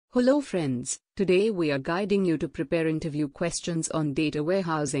Hello friends, today we are guiding you to prepare interview questions on data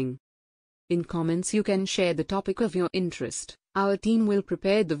warehousing. In comments you can share the topic of your interest. Our team will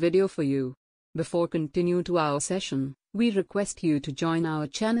prepare the video for you. Before continue to our session, we request you to join our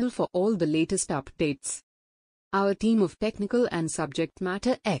channel for all the latest updates. Our team of technical and subject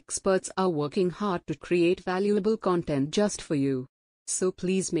matter experts are working hard to create valuable content just for you. So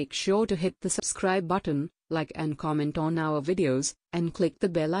please make sure to hit the subscribe button, like and comment on our videos, and click the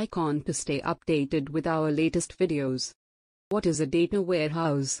bell icon to stay updated with our latest videos. What is a data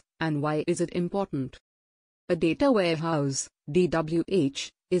warehouse, and why is it important? A data warehouse, DWH,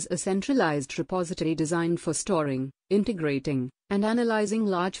 is a centralized repository designed for storing, integrating, and analyzing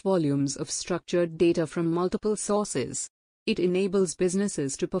large volumes of structured data from multiple sources. It enables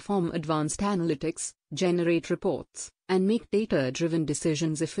businesses to perform advanced analytics, generate reports, and make data-driven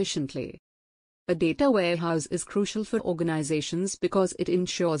decisions efficiently. A data warehouse is crucial for organizations because it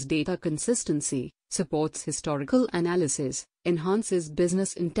ensures data consistency, supports historical analysis, enhances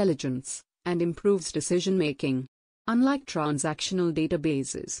business intelligence, and improves decision-making. Unlike transactional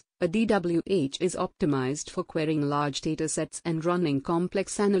databases, a DWH is optimized for querying large datasets and running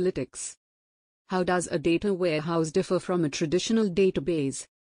complex analytics. How does a data warehouse differ from a traditional database?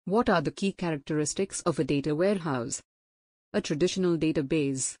 What are the key characteristics of a data warehouse? A traditional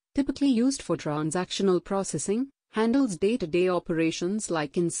database, typically used for transactional processing, handles day-to-day operations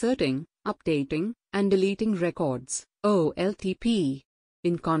like inserting, updating, and deleting records, OLTP.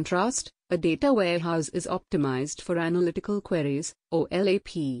 In contrast, a data warehouse is optimized for analytical queries,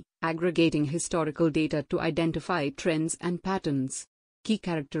 OLAP, aggregating historical data to identify trends and patterns. Key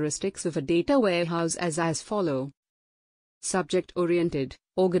characteristics of a data warehouse as follow. Subject-oriented,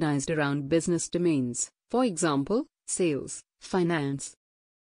 organized around business domains, for example, sales, finance.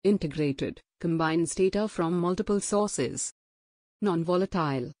 Integrated, combines data from multiple sources.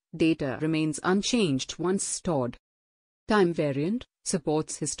 Non-volatile, data remains unchanged once stored. Time-variant,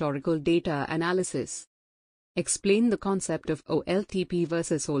 supports historical data analysis. Explain the concept of OLTP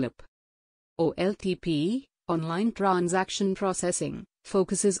versus OLAP. OLTP, online transaction processing,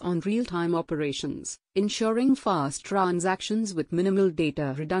 focuses on real-time operations, ensuring fast transactions with minimal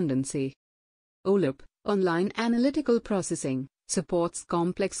data redundancy. OLAP, online analytical processing, supports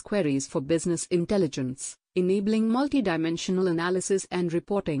complex queries for business intelligence, enabling multidimensional analysis and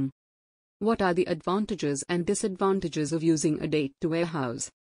reporting. What are the advantages and disadvantages of using a data warehouse?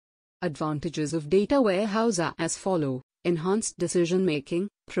 Advantages of data warehouse are as follow. Enhanced decision-making,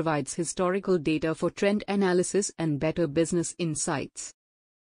 provides historical data for trend analysis and better business insights.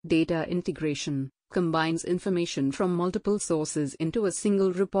 Data integration, combines information from multiple sources into a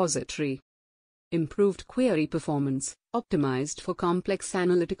single repository. Improved query performance, optimized for complex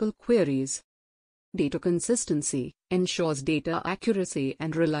analytical queries. Data consistency, ensures data accuracy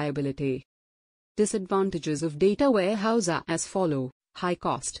and reliability. Disadvantages of data warehouse are as follow. High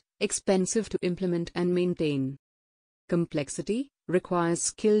cost, expensive to implement and maintain. Complexity, requires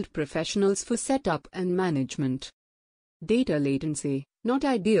skilled professionals for setup and management. Data latency, not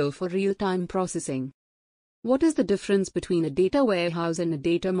ideal for real-time processing. What is the difference between a data warehouse and a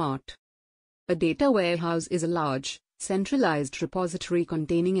data mart? A data warehouse is a large, centralized repository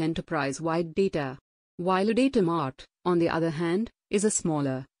containing enterprise-wide data, while a data mart, on the other hand, is a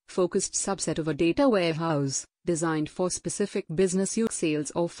smaller, focused subset of a data warehouse, designed for specific business use, sales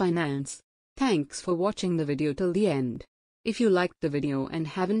or finance. Thanks for watching the video till the end. If you liked the video and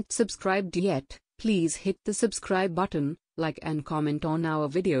haven't subscribed yet, please hit the subscribe button, like and comment on our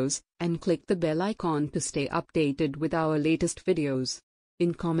videos, and click the bell icon to stay updated with our latest videos.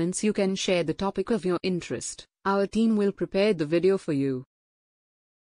 In comments you can share the topic of your interest. Our team will prepare the video for you.